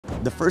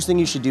The first thing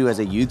you should do as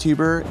a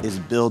YouTuber is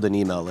build an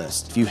email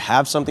list. If you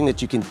have something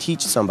that you can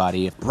teach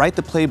somebody, write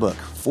the playbook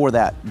for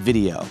that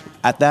video.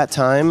 At that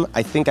time,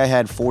 I think I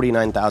had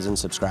 49,000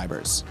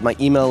 subscribers. My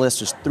email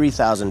list was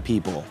 3,000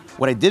 people.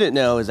 What I didn't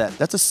know is that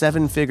that's a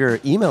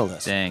 7-figure email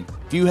list. Dang.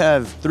 If you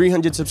have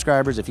 300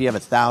 subscribers, if you have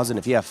 1,000,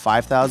 if you have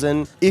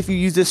 5,000, if you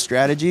use this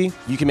strategy,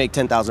 you can make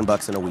 10,000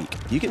 bucks in a week.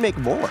 You can make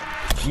more.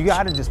 You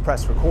gotta just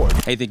press record.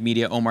 Hey,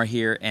 ThinkMedia, Omar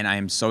here, and I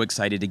am so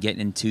excited to get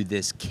into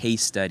this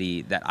case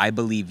study that I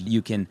believe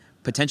you can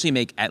potentially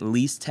make at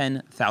least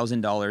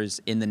 $10,000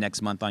 in the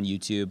next month on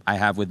YouTube. I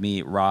have with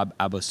me Rob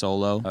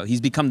Abasolo.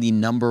 He's become the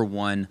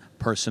 #1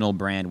 personal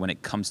brand when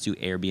it comes to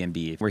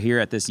Airbnb. We're here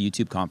at this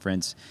YouTube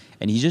conference,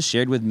 and he just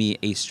shared with me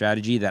a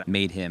strategy that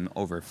made him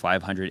over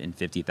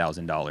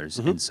 $550,000.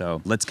 And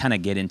so let's kind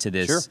of get into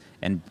this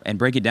and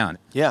break it down.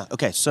 Yeah,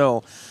 okay,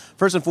 so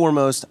first and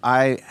foremost,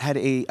 I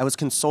was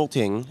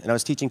consulting and I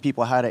was teaching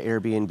people how to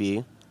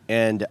Airbnb,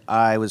 and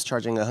I was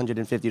charging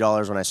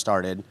 $150 when I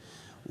started.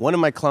 One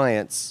of my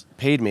clients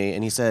paid me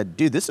and he said,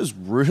 dude, this is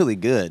really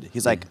good.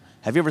 He's like,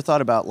 have you ever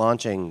thought about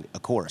launching a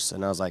course?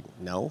 And I was like,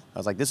 no. I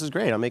was like, this is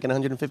great. I'm making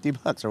 150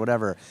 bucks or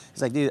whatever.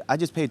 He's like, dude, I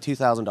just paid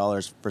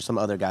 $2,000 for some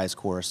other guy's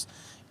course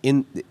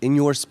in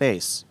your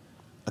space,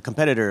 a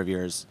competitor of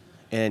yours,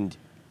 and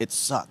it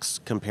sucks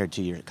compared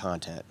to your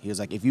content. He was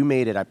like, if you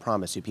made it, I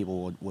promise you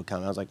people would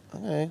come. I was like,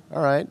 okay,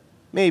 all right,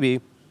 maybe,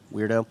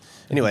 weirdo.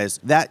 Anyways,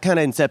 that kind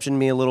of inceptioned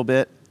me a little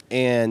bit.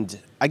 And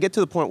I get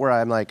to the point where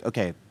I'm like,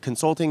 okay,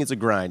 consulting is a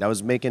grind. I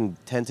was making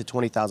 $10,000 to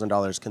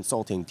 $20,000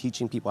 consulting,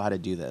 teaching people how to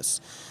do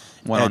this.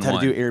 One-on-one. How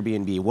to do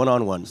Airbnb,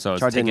 one-on-one. So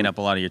it's taking up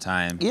a lot of your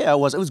time. Yeah, it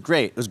was. It was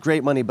great. It was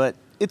great money, but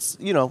it's,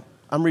 you know,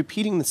 I'm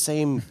repeating the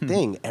same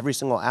thing every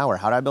single hour.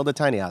 How do I build a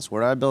tiny house?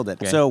 Where do I build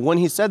it? Okay. So when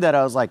he said that,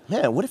 I was like,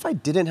 man, what if I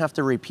didn't have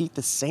to repeat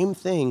the same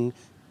thing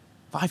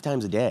 5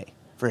 times a day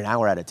for an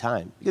hour at a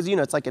time? Because, you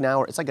know, it's like an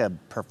hour, it's like a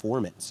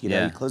performance. You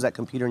know, you close that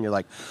computer and you're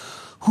like,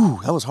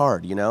 whew, that was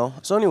hard, you know?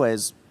 So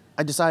anyways,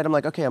 I decided, I'm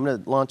like, okay, I'm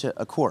gonna launch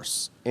a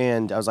course.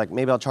 And I was like,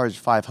 maybe I'll charge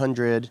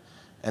 500.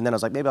 And then I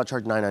was like, maybe I'll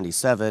charge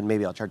 997.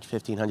 Maybe I'll charge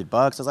 1,500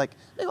 bucks. I was like,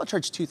 maybe I'll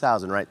charge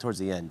 2,000 right towards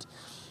the end.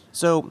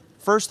 So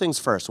first things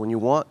first, when you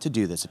want to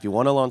do this, if you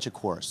want to launch a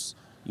course,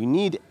 you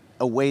need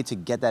a way to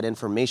get that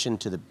information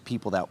to the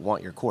people that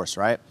want your course,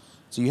 right?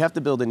 So you have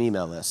to build an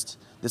email list.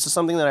 This is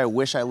something that I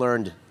wish I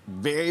learned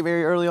very,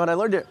 very early on. I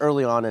learned it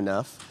early on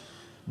enough,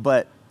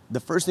 but the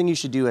first thing you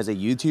should do as a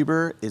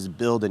YouTuber is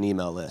build an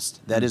email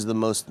list. That is the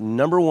most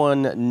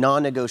 #1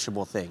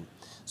 non-negotiable thing.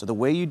 So the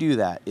way you do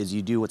that is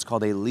you do what's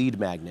called a lead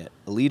magnet.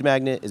 A lead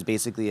magnet is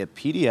basically a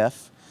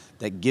PDF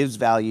that gives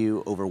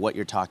value over what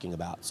you're talking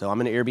about. So I'm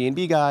an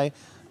Airbnb guy.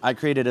 I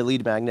created a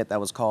lead magnet that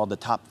was called the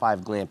top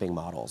 5 glamping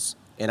models.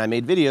 And I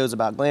made videos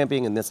about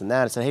glamping and this and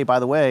that. I said, hey,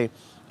 by the way,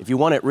 if you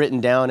want it written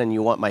down and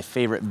you want my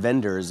favorite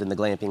vendors in the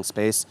glamping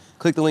space,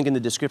 click the link in the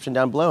description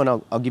down below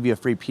and I'll give you a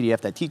free PDF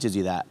that teaches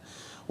you that.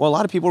 Well, a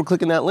lot of people were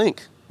clicking that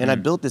link, and I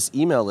built this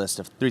email list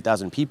of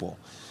 3,000 people.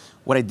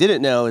 What I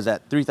didn't know is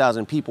that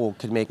 3,000 people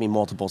could make me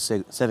multiple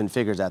 7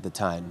 figures at the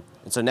time.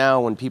 And so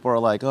now when people are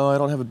like, oh, I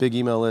don't have a big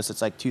email list,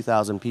 it's like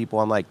 2,000 people,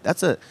 I'm like,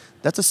 that's a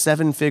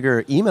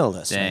 7-figure email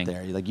list right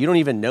there. You're like, you don't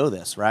even know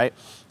this, right?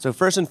 So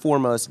first and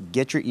foremost,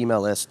 get your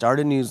email list, start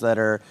a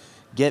newsletter.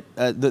 Get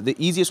the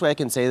easiest way I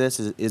can say this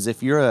is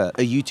if you're a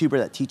YouTuber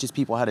that teaches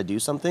people how to do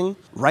something,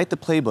 write the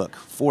playbook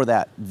for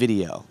that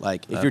video.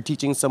 Like if you're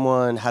teaching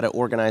someone how to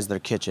organize their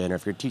kitchen, or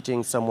if you're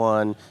teaching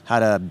someone how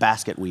to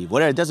basket weave,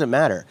 whatever, it doesn't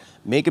matter.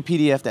 Make a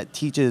PDF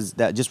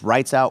that just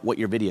writes out what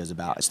your video is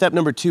about. Step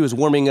number 2 is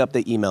warming up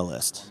the email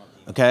list.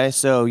 Okay,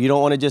 so you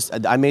don't want to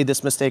just, I made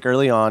this mistake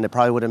early on. It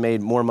probably would have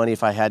made more money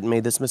if I hadn't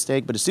made this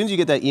mistake. But as soon as you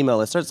get that email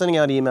list, start sending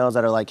out emails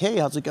that are like, hey,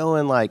 how's it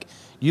going? Like,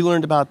 you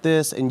learned about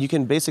this. And you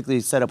can basically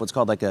set up what's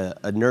called like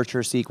a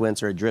nurture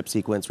sequence or a drip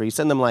sequence where you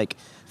send them like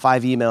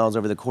 5 emails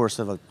over the course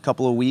of a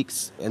couple of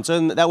weeks. And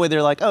so that way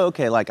they're like, oh,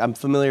 okay, like I'm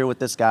familiar with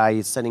this guy.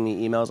 He's sending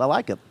me emails. I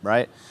like him,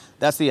 right?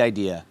 That's the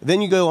idea.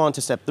 Then you go on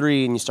to step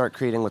 3 and you start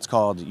creating what's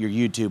called your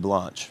YouTube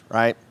launch,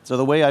 right? So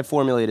the way I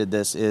formulated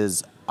this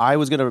is I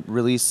was gonna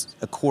release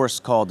a course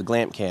called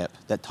Glamp Camp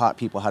that taught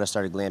people how to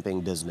start a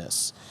glamping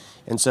business.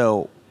 And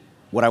so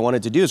what I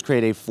wanted to do is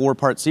create a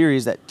 4-part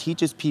series that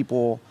teaches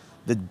people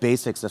the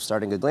basics of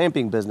starting a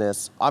glamping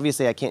business.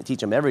 Obviously I can't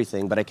teach them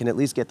everything, but I can at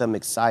least get them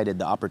excited,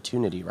 the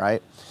opportunity,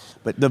 right?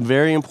 But the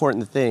very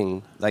important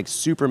thing, like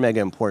super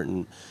mega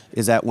important,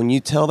 is that when you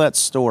tell that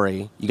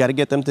story, you gotta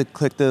get them to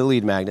click the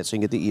lead magnet so you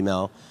can get the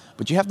email,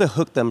 but you have to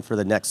hook them for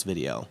the next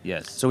video.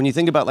 Yes. So when you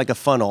think about like a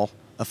funnel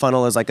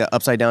is like an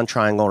upside down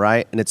triangle,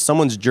 right? And it's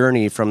someone's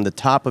journey from the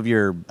top of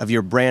your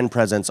brand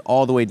presence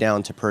all the way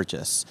down to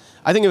purchase.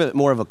 I think of it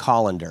more of a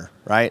colander,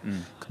 right?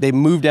 They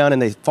move down and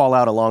they fall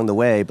out along the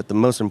way, but the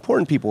most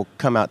important people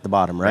come out the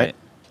bottom, right?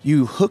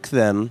 You hook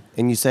them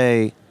and you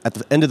say, at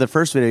the end of the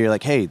first video, you're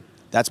like, hey,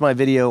 that's my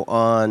video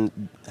on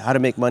how to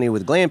make money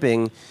with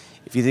glamping.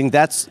 If you think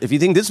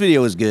this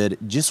video is good,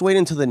 just wait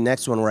until the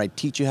next one where I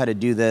teach you how to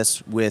do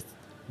this with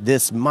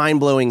this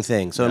mind-blowing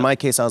thing. So in my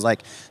case, I was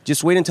like,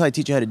 just wait until I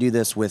teach you how to do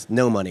this with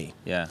no money.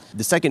 Yeah.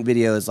 The second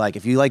video is like,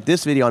 if you like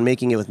this video on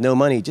making it with no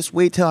money, just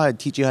wait till I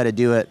teach you how to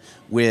do it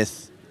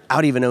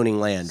without even owning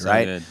land,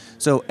 right? Good.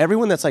 So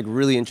everyone that's like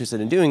really interested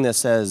in doing this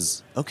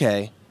says,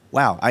 okay,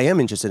 wow, I am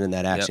interested in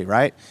that actually,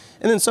 right?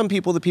 And then some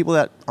people, the people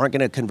that aren't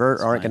going to convert,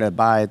 aren't going to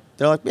buy,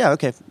 they're like, yeah,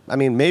 okay. I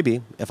mean,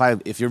 maybe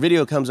if your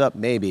video comes up,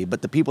 maybe.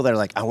 But the people that are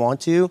like, I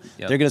want to,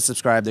 they're going to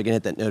subscribe. They're going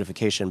to hit that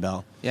notification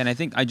bell. Yeah, and I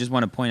think I just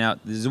want to point out,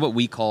 this is what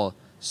we call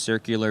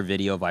circular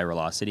video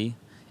virality.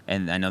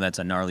 And I know that's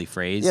a gnarly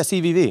phrase. Yeah,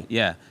 CVV.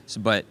 Yeah,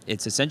 but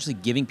it's essentially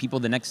giving people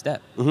the next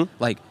step.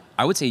 Like,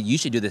 I would say you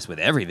should do this with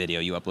every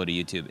video you upload to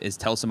YouTube, is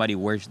tell somebody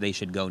where they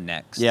should go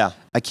next. Yeah,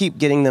 I keep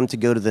getting them to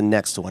go to the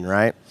next one,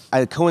 right?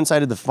 I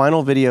coincided the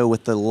final video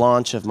with the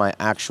launch of my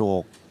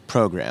actual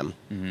program,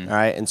 all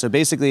right? And so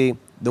basically,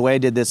 the way I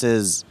did this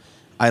is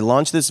I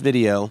launched this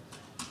video,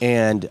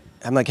 and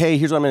I'm like, hey,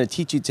 here's what I'm going to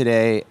teach you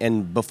today.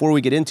 And before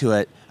we get into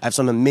it, I have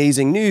some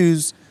amazing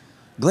news.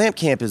 Glamp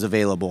Camp is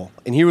available.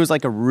 And here was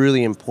like a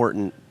really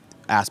important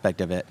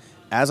aspect of it.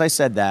 As I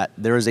said that,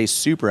 there is a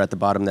super at the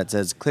bottom that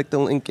says, click the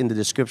link in the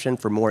description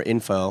for more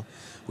info,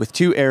 with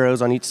 2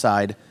 arrows on each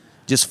side,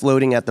 just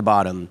floating at the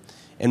bottom.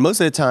 And most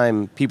of the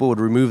time, people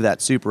would remove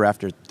that super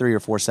after 3 or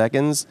 4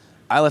 seconds.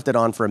 I left it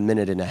on for 1.5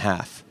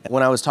 minutes.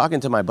 When I was talking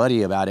to my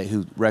buddy about it,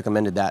 who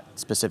recommended that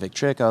specific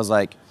trick, I was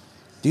like,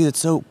 dude, it's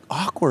so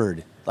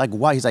awkward. Like,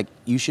 why? He's like,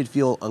 you should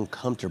feel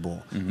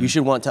uncomfortable. You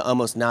should want to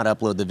almost not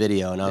upload the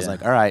video. And I was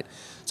like, all right.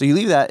 So you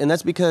leave that, and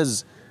that's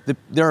because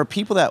there are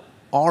people that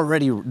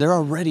they're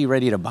already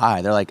ready to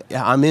buy. They're like,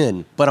 yeah, I'm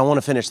in, but I want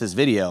to finish this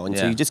video. And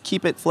so you just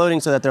keep it floating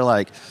so that they're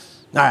like,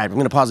 all right, I'm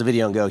going to pause the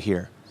video and go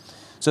here.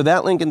 So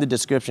that link in the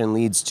description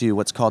leads to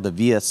what's called a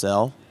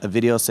VSL, a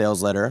video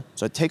sales letter.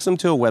 So it takes them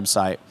to a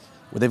website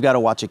where they've got to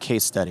watch a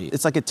case study.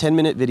 It's like a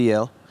 10-minute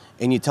video,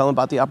 and you tell them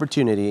about the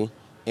opportunity,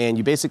 and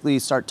you basically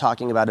start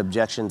talking about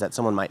objections that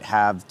someone might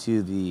have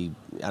to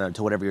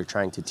to whatever you're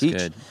trying to teach.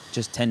 Good.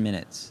 Just 10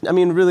 minutes. I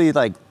mean, really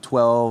like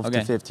 12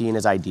 to 15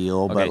 is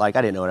ideal, but like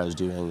I didn't know what I was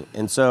doing.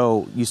 And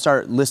so you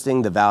start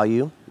listing the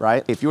value,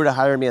 right? If you were to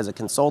hire me as a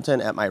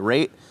consultant at my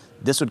rate,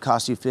 this would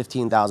cost you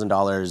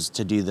 $15,000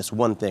 to do this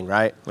one thing,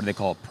 right? What do they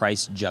call it?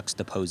 Price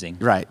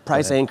juxtaposing. Right.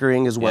 Price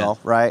anchoring as well,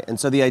 right? And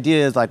so the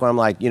idea is like when I'm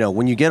like,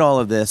 when you get all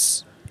of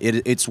this,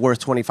 it's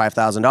worth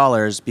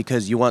 $25,000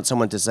 because you want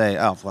someone to say,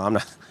 oh, well, I'm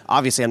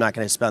not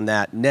going to spend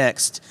that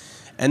next.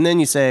 And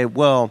then you say,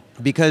 well,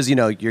 because,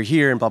 you're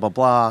here and blah, blah,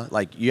 blah,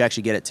 like you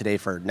actually get it today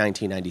for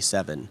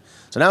 $19.97.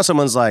 So now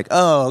someone's like,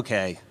 oh,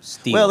 okay.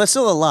 Steal. Well, that's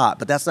still a lot,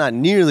 but that's not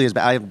nearly as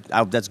bad.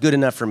 That's good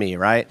enough for me,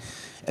 right?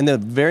 And the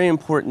very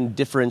important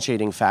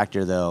differentiating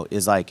factor, though,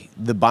 is like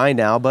the buy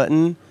now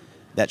button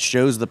that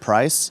shows the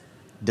price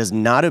does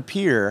not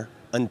appear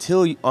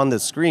until on the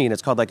screen.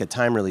 It's called like a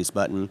time release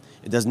button.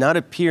 It does not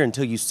appear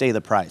until you say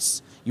the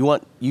price.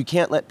 You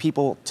can't let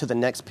people to the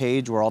next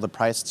page where all the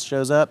price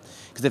shows up,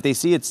 because if they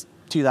see it's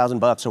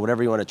 $2,000 or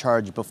whatever you want to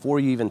charge before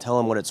you even tell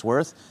them what it's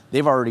worth,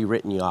 they've already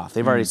written you off.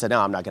 They've already said, no,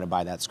 I'm not going to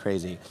buy that. It's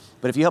crazy.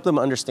 But if you help them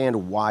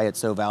understand why it's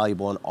so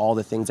valuable and all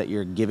the things that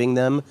you're giving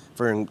them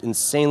for an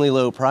insanely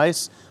low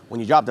price, when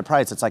you drop the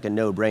price, it's like a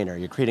no-brainer.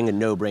 You're creating a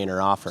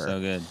no-brainer offer. So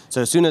good.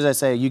 So as soon as I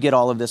say, you get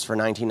all of this for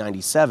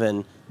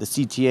 $19.97, the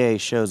CTA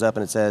shows up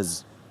and it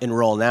says,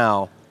 enroll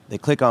now. They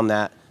click on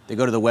that. They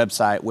go to the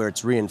website where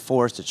it's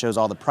reinforced. It shows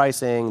all the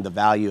pricing, the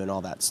value, and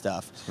all that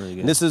stuff. Really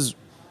good. And this is,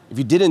 if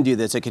you didn't do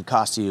this, it could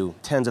cost you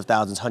tens of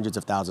thousands, hundreds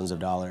of thousands of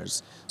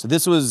dollars. So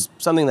this was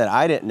something that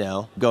I didn't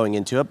know going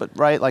into it, but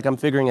like I'm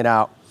figuring it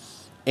out.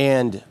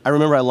 And I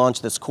remember I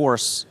launched this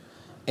course,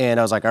 and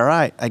I was like, all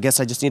right, I guess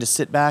I just need to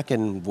sit back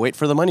and wait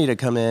for the money to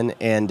come in,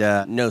 and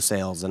no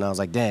sales. And I was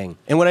like, dang.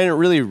 And what I didn't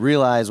really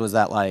realize was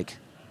that like,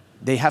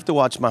 they have to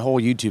watch my whole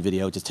YouTube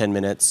video, which is 10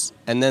 minutes,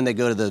 and then they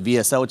go to the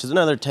VSL, which is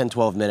another 10,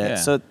 12 minutes. Yeah.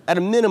 So at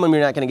a minimum,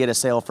 you're not going to get a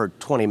sale for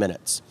 20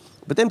 minutes.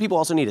 But then people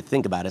also need to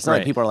think about it. It's not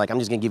like people are like, I'm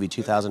just going to give you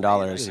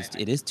 $2,000.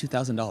 It is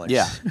 $2,000.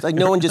 Yeah. It's like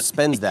no one just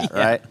spends that,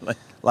 right?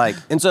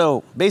 And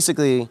so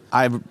basically,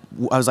 I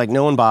was like,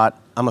 no one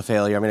bought. I'm a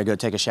failure. I'm going to go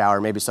take a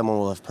shower. Maybe someone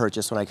will have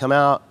purchased when I come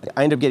out.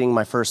 I end up getting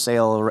my first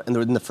sale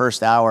in the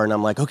first hour, and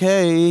I'm like,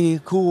 okay,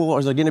 cool.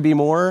 Is there going to be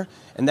more?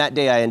 And that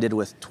day I ended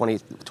with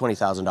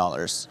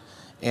 $20,000.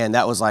 And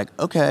that was like,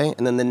 okay.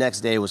 And then the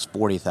next day was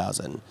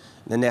 $40,000.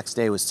 The next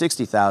day was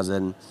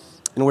 $60,000.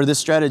 And where this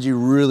strategy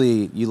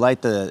really,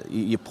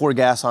 you pour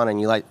gas on it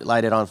and you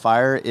light it on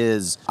fire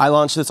is, I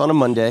launched this on a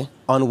Monday.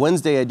 On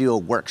Wednesday, I do a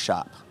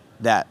workshop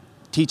that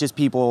teaches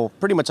people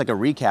pretty much like a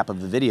recap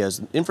of the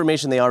videos.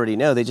 Information they already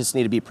know, they just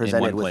need to be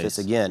presented with this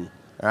again.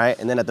 All right.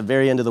 And then at the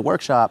very end of the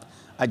workshop,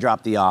 I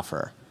drop the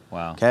offer.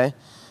 Wow. Okay.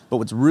 But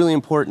what's really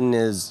important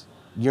is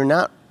you're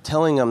not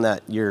telling them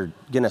that you're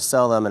going to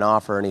sell them an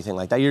offer or anything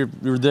like that. You're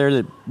there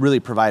to really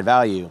provide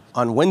value.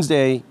 On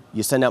Wednesday,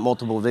 you send out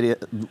multiple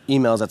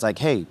emails that's like,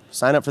 hey,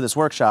 sign up for this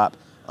workshop.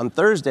 On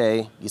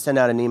Thursday, you send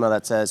out an email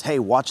that says, hey,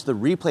 watch the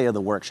replay of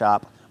the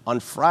workshop. On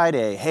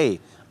Friday, hey,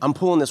 I'm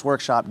pulling this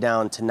workshop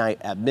down tonight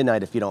at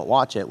midnight if you don't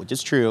watch it, which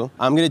is true.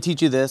 I'm going to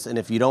teach you this, and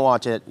if you don't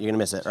watch it, you're going to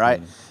miss it,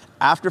 right?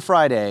 After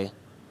Friday,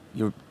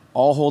 you're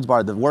all holds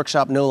barred. The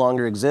workshop no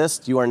longer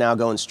exists. You are now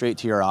going straight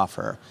to your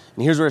offer.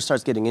 And here's where it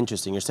starts getting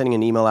interesting. You're sending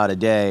an email out a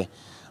day.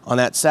 On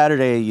that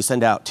Saturday, you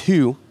send out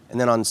 2, and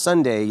then on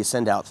Sunday, you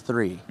send out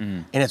 3.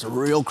 And it's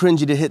real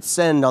cringy to hit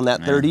send on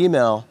that third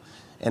email.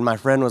 And my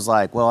friend was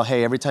like, well,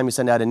 hey, every time you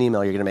send out an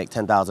email, you're gonna make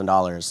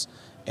 $10,000.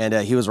 And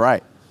he was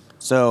right.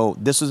 So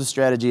this was a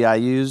strategy I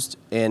used,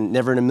 and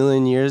never in a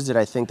million years did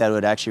I think that it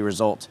would actually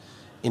result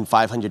in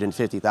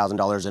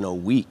 $550,000 in a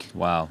week.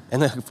 Wow.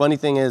 And the funny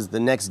thing is, the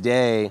next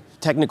day,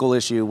 technical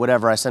issue,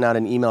 whatever, I sent out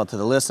an email to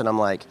the list and I'm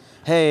like,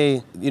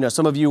 hey,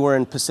 some of you were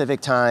in Pacific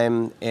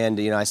time and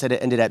I said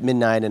it ended at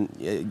midnight and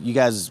you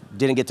guys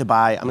didn't get to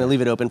buy. I'm gonna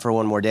leave it open for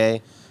one more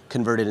day.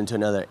 Converted into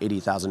another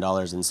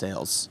 $80,000 in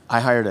sales. I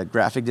hired a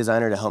graphic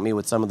designer to help me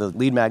with some of the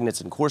lead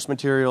magnets and course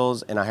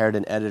materials, and I hired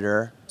an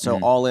editor. So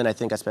all in, I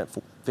think I spent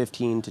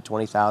 $15,000 to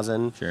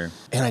 $20,000. Sure.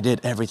 And I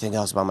did everything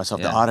else by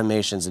myself, the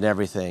automations and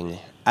everything.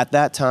 At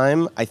that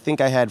time, I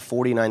think I had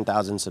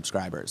 49,000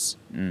 subscribers.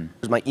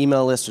 My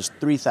email list is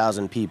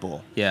 3,000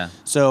 people. Yeah.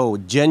 So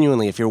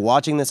genuinely, if you're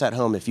watching this at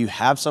home, if you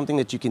have something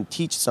that you can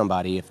teach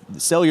somebody,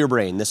 sell your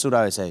brain. This is what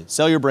I would say.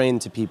 Sell your brain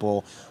to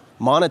people.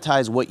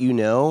 Monetize what you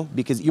know,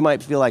 because you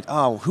might feel like,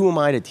 oh, who am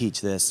I to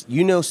teach this?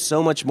 You know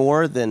so much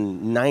more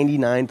than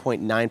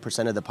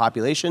 99.9% of the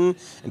population,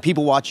 and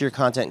people watch your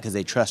content because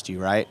they trust you,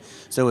 right?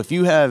 So if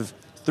you have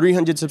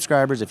 300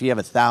 subscribers, if you have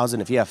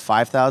 1,000, if you have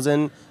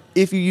 5,000,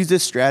 if you use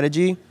this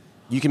strategy,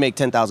 you can make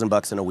 10,000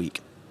 bucks in a week.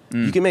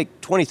 You can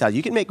make 20,000,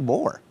 you can make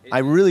more. I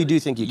really do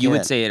think you can. You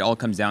would say it all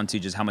comes down to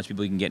just how much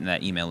people you can get in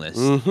that email list.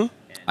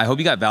 I hope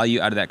you got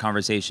value out of that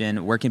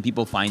conversation. Where can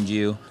people find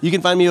you? You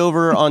can find me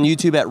over on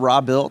YouTube at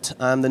Raw Built.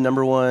 I'm the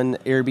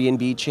 #1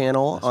 Airbnb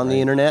channel on the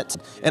internet.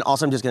 And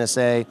also, I'm just going to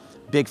say,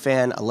 big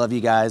fan. I love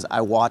you guys. I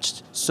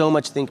watched so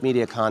much Think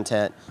Media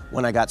content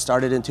when I got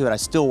started into it. I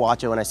still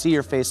watch it. When I see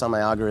your face on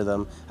my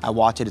algorithm, I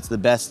watch it. It's the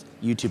best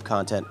YouTube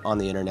content on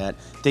the internet.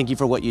 Thank you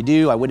for what you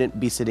do. I wouldn't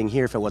be sitting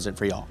here if it wasn't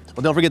for y'all.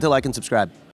 Well, don't forget to like and subscribe.